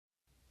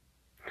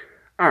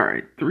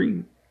Alright,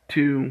 three,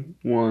 two,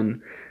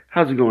 one.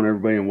 How's it going,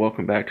 everybody? And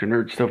welcome back to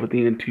Nerd Stuff with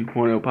Ian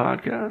 2.0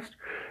 podcast.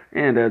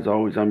 And as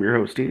always, I'm your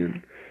host,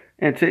 Ian.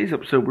 And today's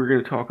episode, we're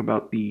going to talk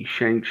about the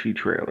Shang-Chi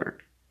trailer.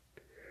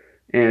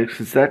 And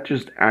since that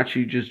just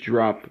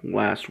dropped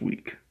last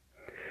week,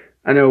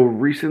 I know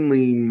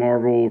recently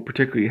Marvel,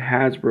 particularly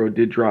Hasbro,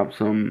 did drop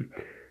some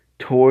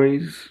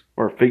toys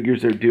or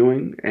figures they're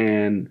doing,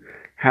 and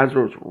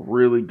Hasbro's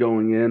really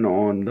going in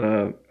on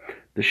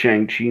the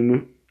Shang-Chi,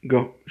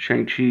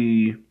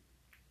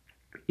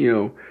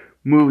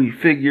 movie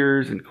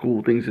figures and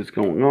cool things that's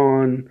going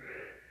on.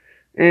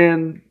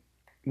 And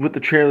with the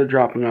trailer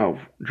dropping out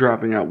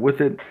with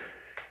it,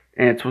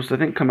 and it's supposed to, I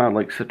think, come out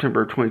like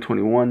September of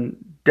 2021.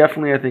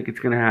 Definitely, I think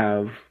it's going to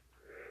have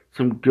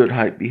some good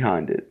hype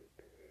behind it.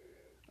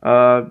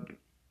 I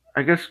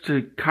guess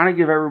to kind of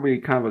give everybody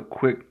kind of a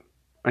quick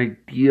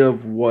idea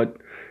of what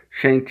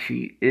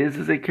Shang-Chi is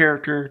as a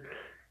character,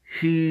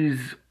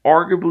 he's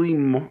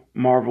arguably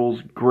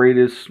Marvel's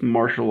greatest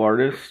martial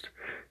artist.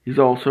 He's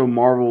also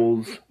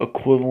Marvel's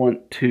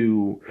equivalent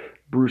to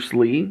Bruce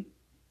Lee.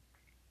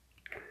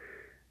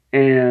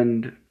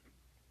 And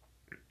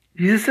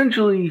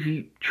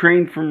he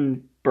trained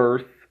from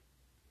birth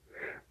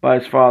by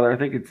his father. I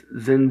think it's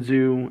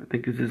Zenzu, I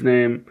think is his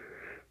name.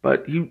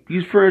 But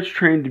he's pretty much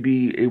trained to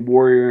be a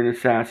warrior and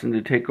assassin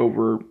to take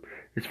over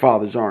his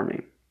father's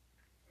army.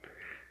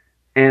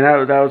 And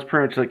that was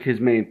pretty much like his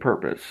main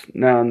purpose.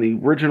 Now in the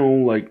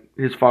original, back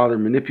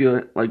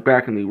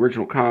in the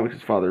original comics,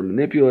 his father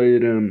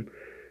manipulated him,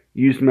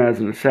 used him as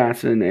an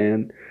assassin,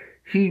 and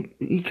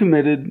he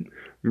committed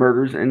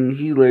murders, and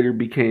he later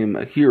became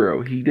a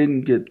hero. He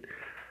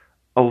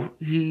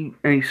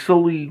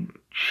slowly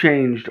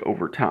changed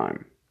over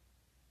time.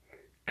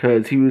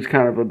 Because he was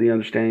kind of the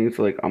understanding, it's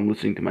like, I'm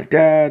listening to my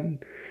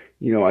dad,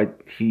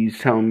 he's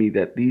telling me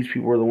that these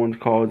people are the ones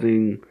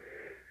causing,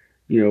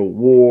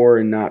 war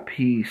and not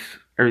peace,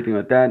 everything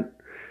like that.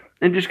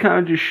 And just kind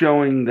of just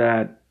showing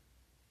that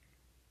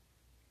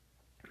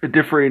a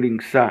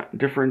differentiating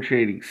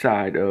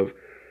side of,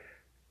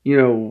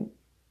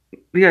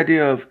 the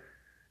idea of,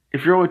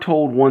 if you're only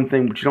told one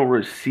thing, but you don't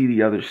really see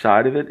the other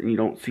side of it, and you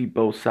don't see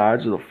both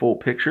sides of the full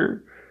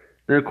picture,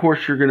 then of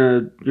course you're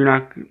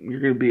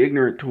gonna be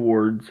ignorant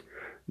towards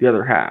the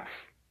other half.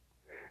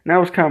 And that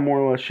was kind of more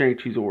or less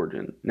Shang-Chi's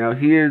origin. Now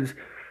he is,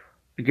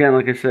 again,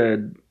 like I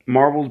said,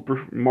 Marvel's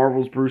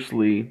Bruce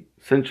Lee,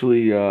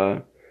 essentially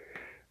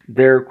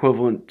their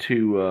equivalent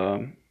to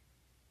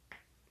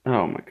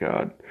oh my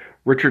god,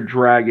 Richard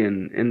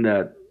Dragon in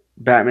that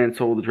Batman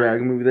Soul of the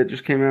Dragon movie that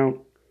just came out.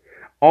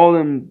 All of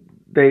them,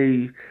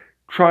 they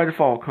tried to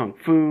follow Kung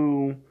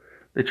Fu.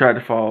 They tried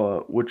to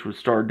follow, which was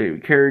starred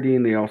David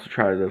Carradine. They also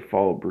tried to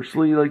follow Bruce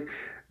Lee.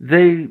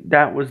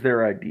 That was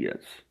their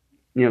ideas.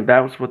 That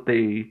was what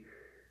they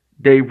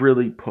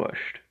really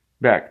pushed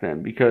back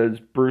then, because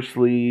Bruce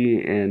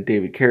Lee and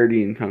David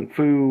Carradine, Kung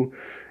Fu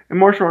and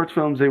martial arts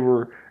films, they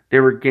were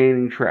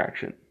gaining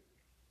traction.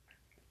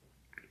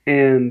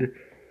 And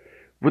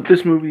with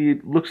this movie,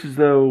 it looks as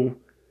though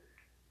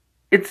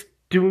it's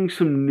doing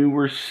some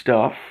newer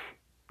stuff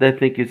that I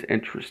think is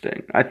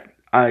interesting.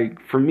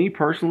 For me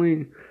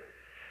personally,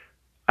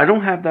 I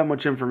don't have that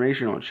much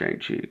information on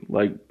Shang-Chi.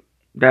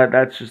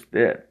 That's just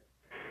it.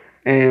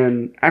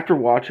 And after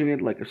watching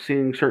it,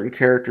 seeing certain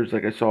characters,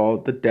 I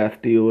saw the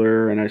Death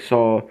Dealer, and I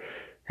saw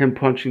him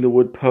punching the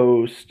wood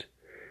post,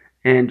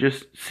 and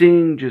just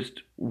seeing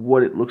just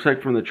what it looks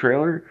like from the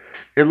trailer,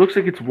 it looks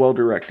like it's well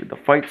directed. The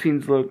fight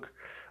scenes look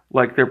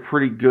like they're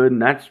pretty good,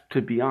 and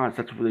to be honest,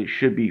 that's what they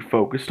should be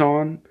focused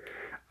on.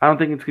 I don't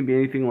think it's going to be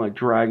anything like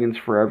Dragons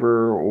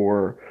Forever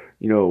or,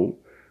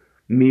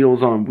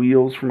 Meals on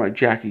Wheels from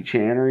Jackie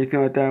Chan or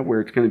anything like that,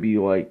 where it's going to be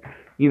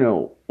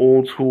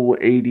old school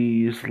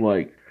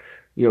 80s,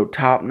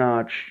 top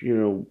notch,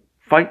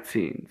 fight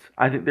scenes.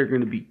 I think they're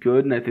going to be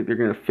good, and I think they're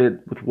going to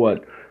fit with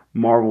what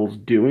Marvel's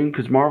doing,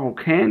 because Marvel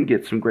can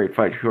get some great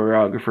fight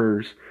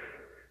choreographers.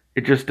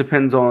 It just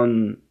depends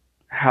on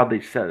how they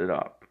set it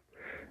up.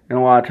 And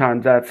a lot of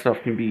times that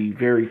stuff can be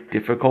very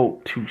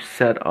difficult to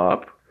set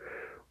up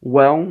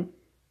well.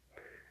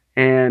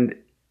 And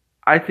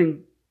I think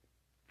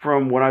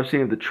from what I've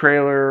seen of the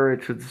trailer,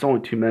 it's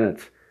only 2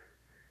 minutes,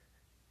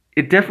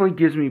 it definitely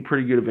gives me a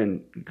pretty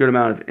good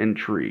amount of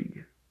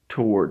intrigue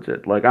towards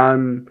it.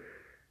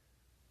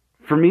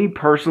 For me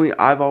personally,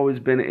 I've always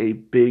been a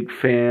big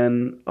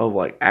fan of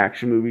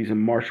action movies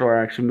and martial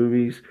art action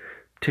movies,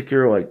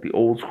 particularly the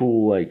old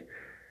school,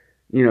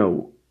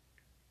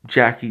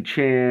 Jackie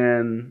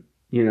Chan,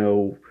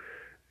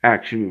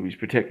 action movies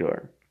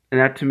particular.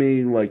 And that to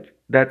me,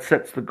 that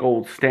sets the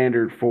gold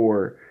standard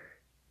for,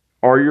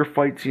 are your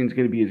fight scenes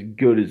going to be as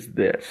good as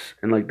this?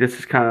 And this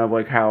is kind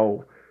of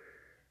how,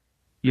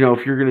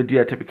 if you're going to do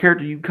that type of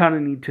character, you kind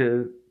of need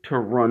to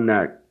run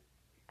that,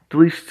 at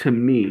least to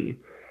me,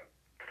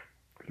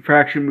 for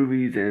action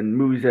movies and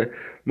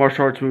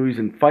martial arts movies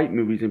and fight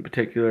movies in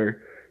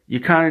particular, you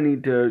kind of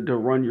need to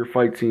run your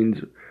fight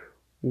scenes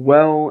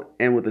well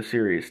and with a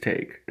serious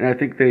take. And I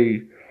think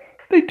they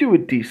do a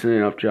decent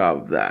enough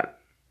job of that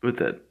with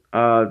it.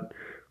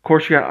 Of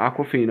course, you got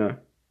Aquafina.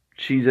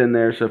 She's in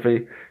there. So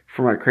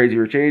from like Crazy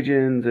Rich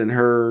Asians and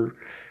her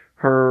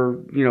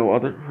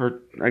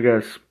I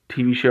guess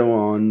TV show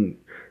on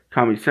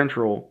Comedy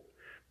Central.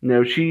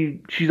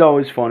 She's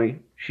always funny.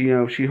 She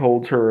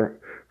holds her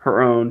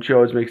own. She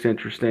always makes it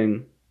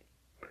interesting.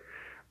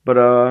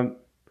 But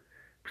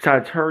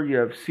besides her, you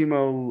have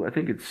Simo. I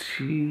think it's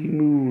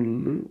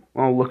Simu Lu.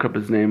 I'll look up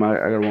his name. I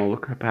don't want to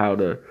look up how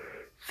to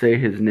say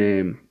his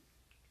name.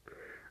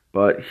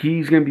 But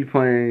he's gonna be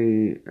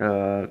playing.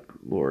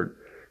 Lord,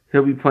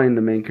 he'll be playing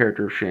the main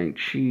character of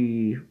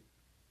Shang-Chi.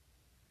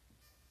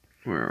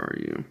 Where are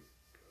you?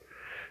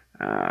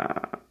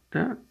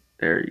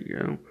 There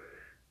you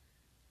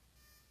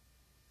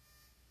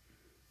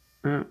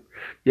go.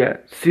 Yeah,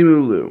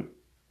 Simu Liu.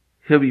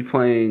 He'll be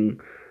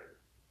playing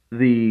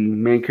the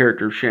main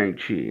character of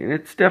Shang-Chi, and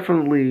it's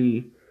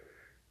definitely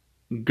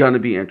gonna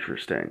be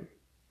interesting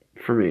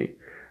for me.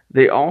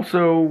 They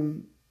also,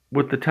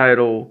 with the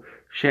title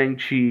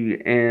Shang-Chi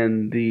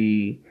and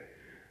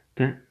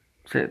I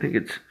think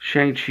it's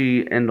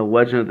Shang-Chi and the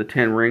Legend of the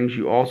Ten Rings,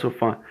 you also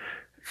find,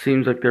 it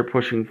seems like they're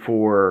pushing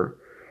for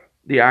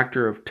the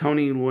actor of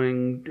Tony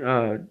Leung,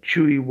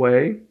 Chewie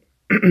Wei.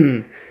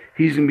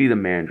 He's going to be the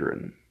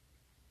Mandarin.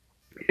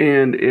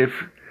 And if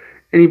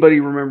anybody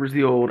remembers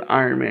the old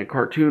Iron Man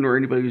cartoon, or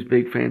anybody who's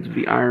big fans of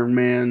the Iron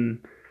Man,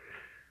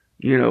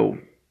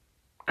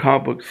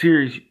 comic book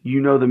series, the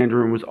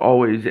Mandarin was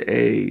always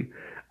a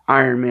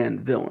Iron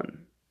Man villain.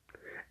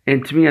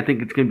 And to me, I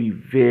think it's going to be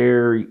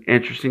very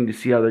interesting to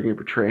see how they're going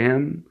to portray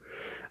him.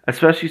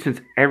 Especially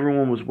since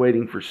everyone was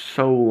waiting for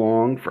so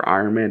long for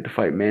Iron Man to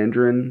fight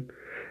Mandarin.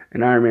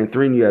 In Iron Man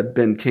 3, and you had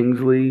Ben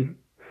Kingsley,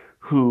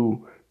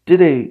 who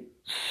did a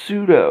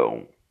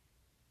pseudo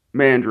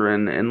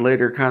Mandarin and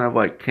later kind of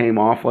like came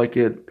off like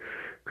it.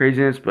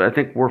 Craziness. But I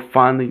think we're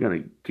finally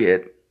going to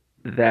get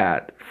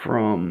that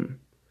from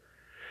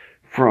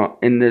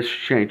in this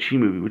Shang-Chi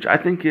movie, which I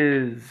think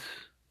is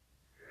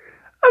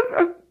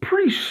a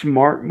pretty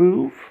smart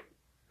move,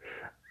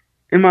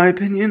 in my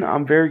opinion.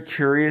 I'm very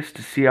curious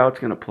to see how it's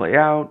going to play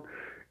out.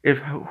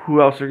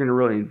 Who else are going to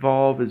really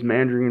involve? Is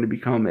Mandarin going to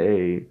become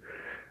a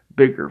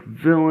bigger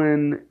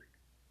villain,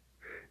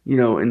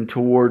 and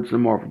towards the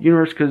Marvel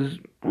Universe? Because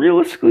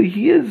realistically,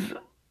 he is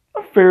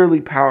a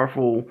fairly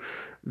powerful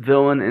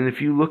villain. And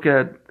if you look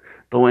at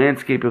the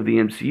landscape of the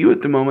MCU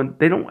at the moment,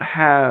 they don't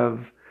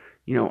have,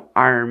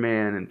 Iron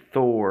Man and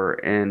Thor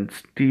and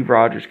Steve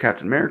Rogers,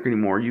 Captain America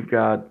anymore. You've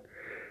got,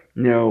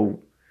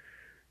 I'm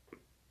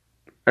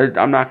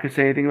not going to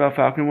say anything about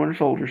Falcon and Winter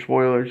Soldier,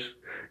 spoilers.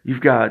 You've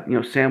got,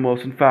 Sam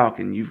Wilson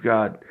Falcon. You've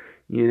got,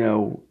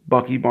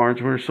 Bucky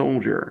Barnes Winter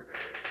Soldier.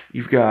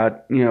 You've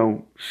got,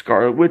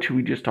 Scarlet Witch, who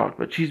we just talked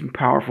about. She's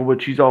powerful,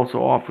 but she's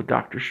also off with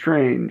Doctor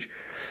Strange.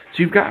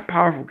 So you've got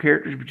powerful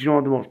characters, but you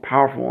don't have the most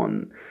powerful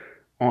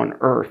on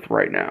Earth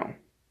right now.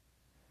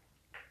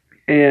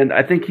 And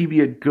I think he'd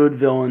be a good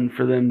villain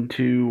for them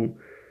to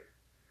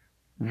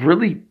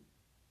really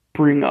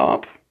bring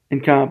up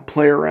and kind of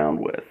play around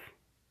with,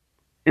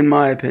 in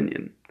my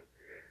opinion.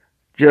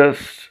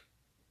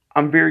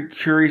 I'm very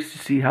curious to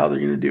see how they're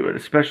going to do it,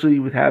 especially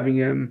with having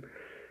him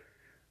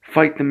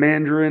fight the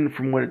Mandarin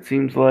from what it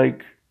seems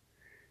like.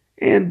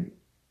 And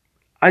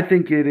I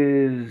think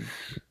I'm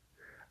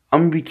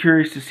going to be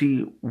curious to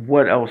see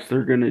what else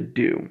they're going to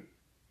do.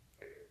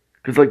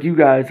 Because like you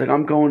guys,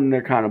 I'm going in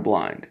there kind of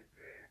blind.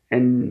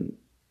 And,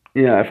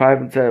 if I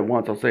haven't said it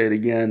once, I'll say it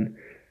again.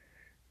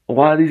 A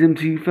lot of these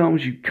MCU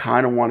films, you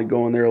kind of want to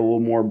go in there a little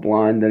more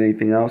blind than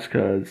anything else,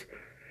 because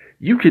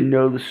you can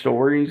know the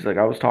stories. Like,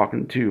 I was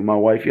talking to my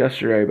wife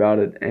yesterday about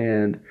it,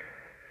 and,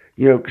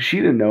 because she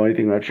didn't know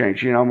anything about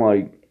Shang-Chi, and I'm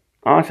like,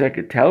 honestly, I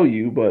could tell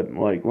you, but,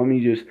 let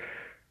me just,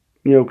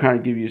 kind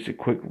of give you just a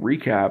quick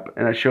recap.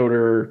 And I showed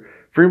her,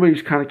 for anybody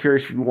who's kind of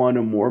curious if you want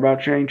to know more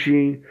about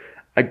Shang-Chi,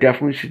 I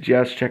definitely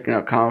suggest checking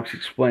out Comics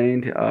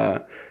Explained,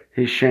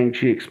 his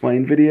Shang-Chi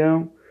Explained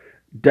video.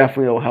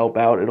 Definitely will help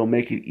out. It'll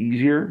make it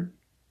easier.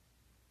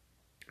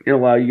 It'll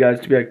allow you guys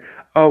to be like,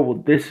 oh, well,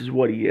 this is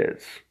what he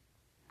is.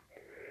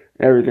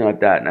 Everything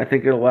like that. And I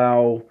think it'll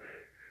allow,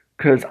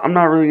 because I'm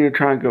not really going to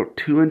try and go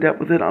too in depth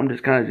with it. I'm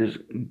just kind of just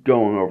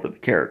going over the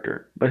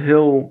character. But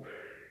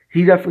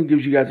he definitely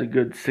gives you guys a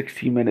good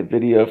 16-minute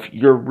video if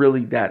you're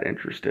really that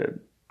interested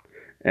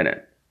in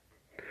it.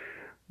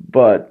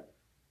 But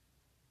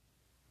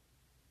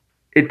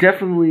it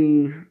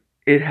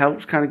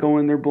helps kind of go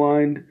in there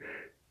blind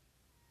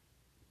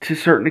to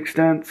certain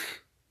extents.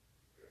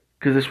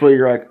 Because this way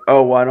you're like,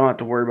 oh, well, I don't have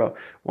to worry about,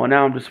 well,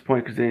 now I'm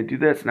disappointed because they didn't do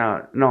this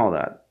now and all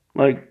that.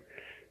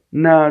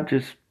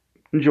 Just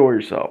enjoy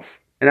yourself.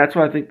 And that's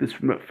what I think this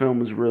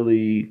film is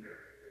really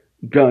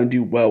going to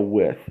do well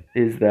with,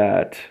 is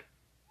that,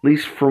 at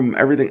least from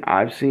everything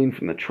I've seen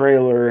from the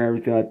trailer and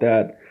everything like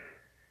that,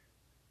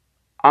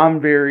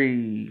 I'm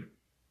very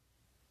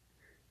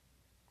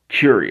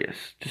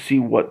curious to see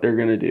what they're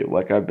going to do,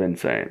 like I've been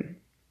saying.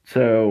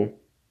 So,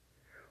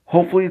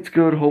 hopefully it's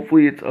good.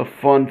 Hopefully it's a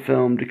fun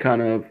film to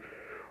kind of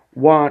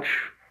watch.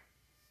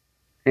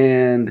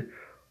 And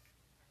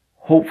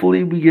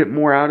hopefully we get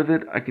more out of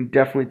it. I can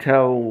definitely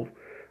tell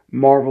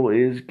Marvel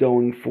is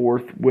going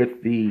forth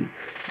with the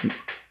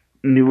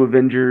New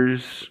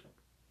Avengers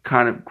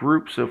kind of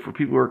group. So for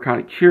people who are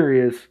kind of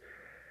curious,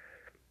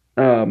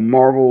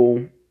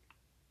 Marvel,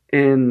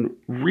 and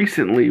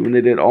recently when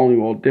they did All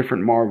New, All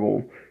Different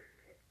Marvel,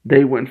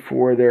 they went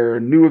for their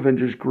New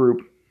Avengers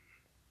group,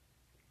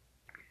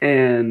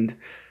 and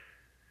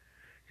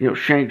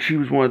Shang-Chi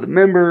was one of the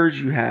members.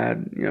 You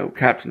had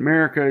Captain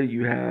America,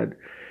 you had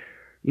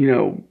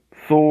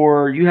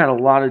Thor, you had a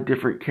lot of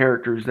different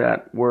characters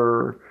that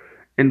were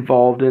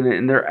involved in it,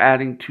 and they're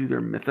adding to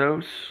their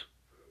mythos.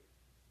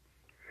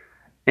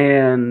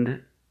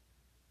 And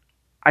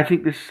I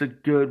think this is a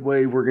good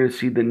way we're going to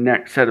see the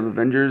next set of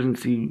Avengers and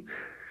see,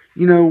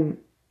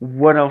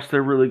 what else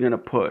they're really going to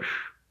push.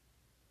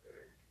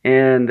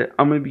 And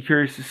I'm going to be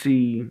curious to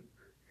see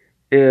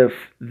if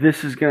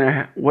this is going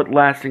to what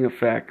lasting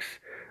effects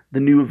the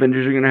new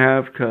Avengers are going to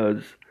have,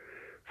 because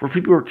for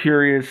people who are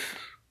curious,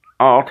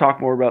 I'll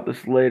talk more about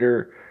this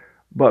later,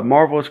 but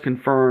Marvel has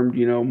confirmed,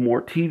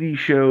 more TV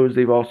shows.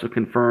 They've also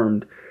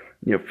confirmed,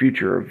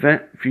 future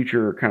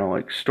kind of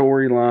like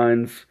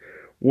storylines,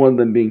 one of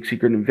them being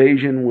Secret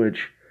Invasion,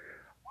 which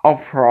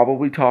I'll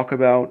probably talk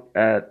about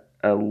at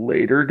a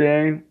later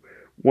day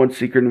once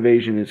Secret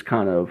Invasion is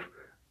kind of,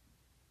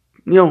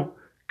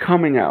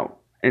 coming out,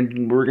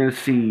 and we're going to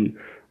see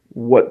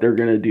what they're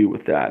going to do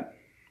with that.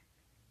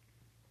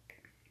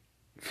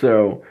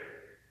 So,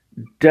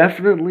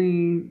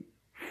 definitely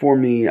for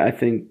me, I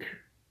think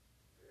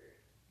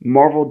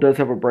Marvel does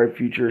have a bright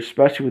future,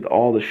 especially with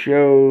all the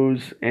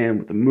shows and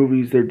with the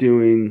movies they're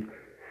doing.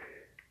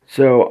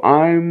 So,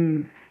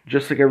 I'm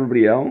just like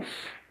everybody else.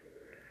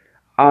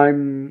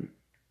 I'm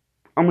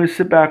going to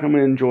sit back, I'm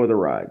going to enjoy the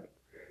ride,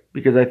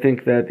 because I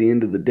think that at the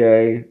end of the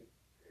day,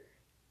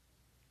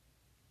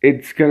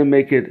 it's going to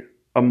make it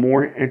a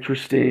more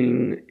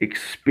interesting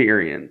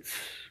experience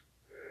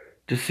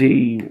to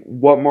see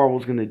what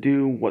Marvel's going to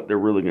do, what they're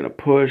really going to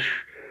push,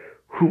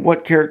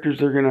 what characters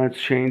they're going to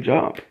change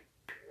up,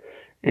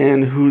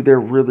 and who they're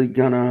really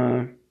going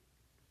to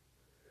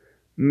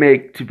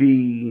make to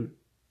be,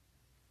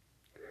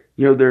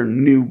 their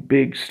new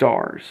big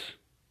stars.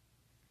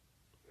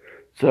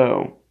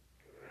 So,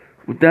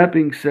 with that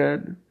being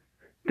said,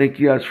 thank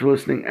you guys for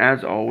listening.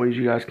 As always,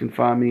 you guys can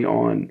find me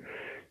on,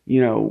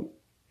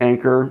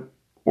 Anchor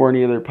or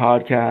any other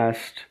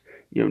podcast,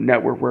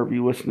 network, wherever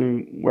you listen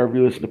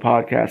to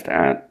podcasts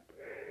at.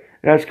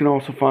 You guys can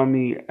also find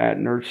me at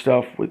Nerd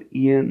Stuff with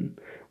Ian,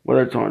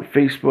 whether it's on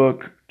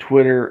Facebook,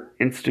 Twitter,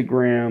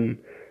 Instagram.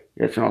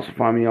 You guys can also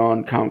find me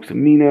on Comics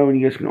Amino, and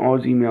you guys can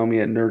always email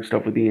me at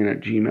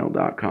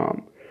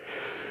nerdstuffwithian@gmail.com.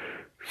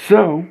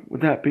 So,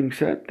 with that being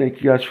said,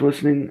 thank you guys for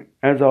listening.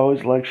 As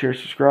always, like, share,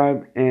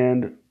 subscribe,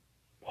 and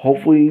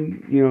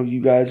hopefully,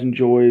 you guys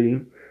enjoy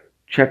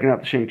checking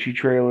out the Shang-Chi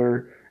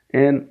trailer,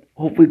 and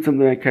hopefully it's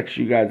something that catches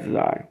you guys'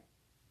 eye.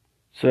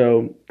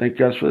 So, thank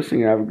you guys for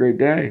listening, and have a great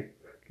day.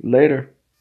 Later.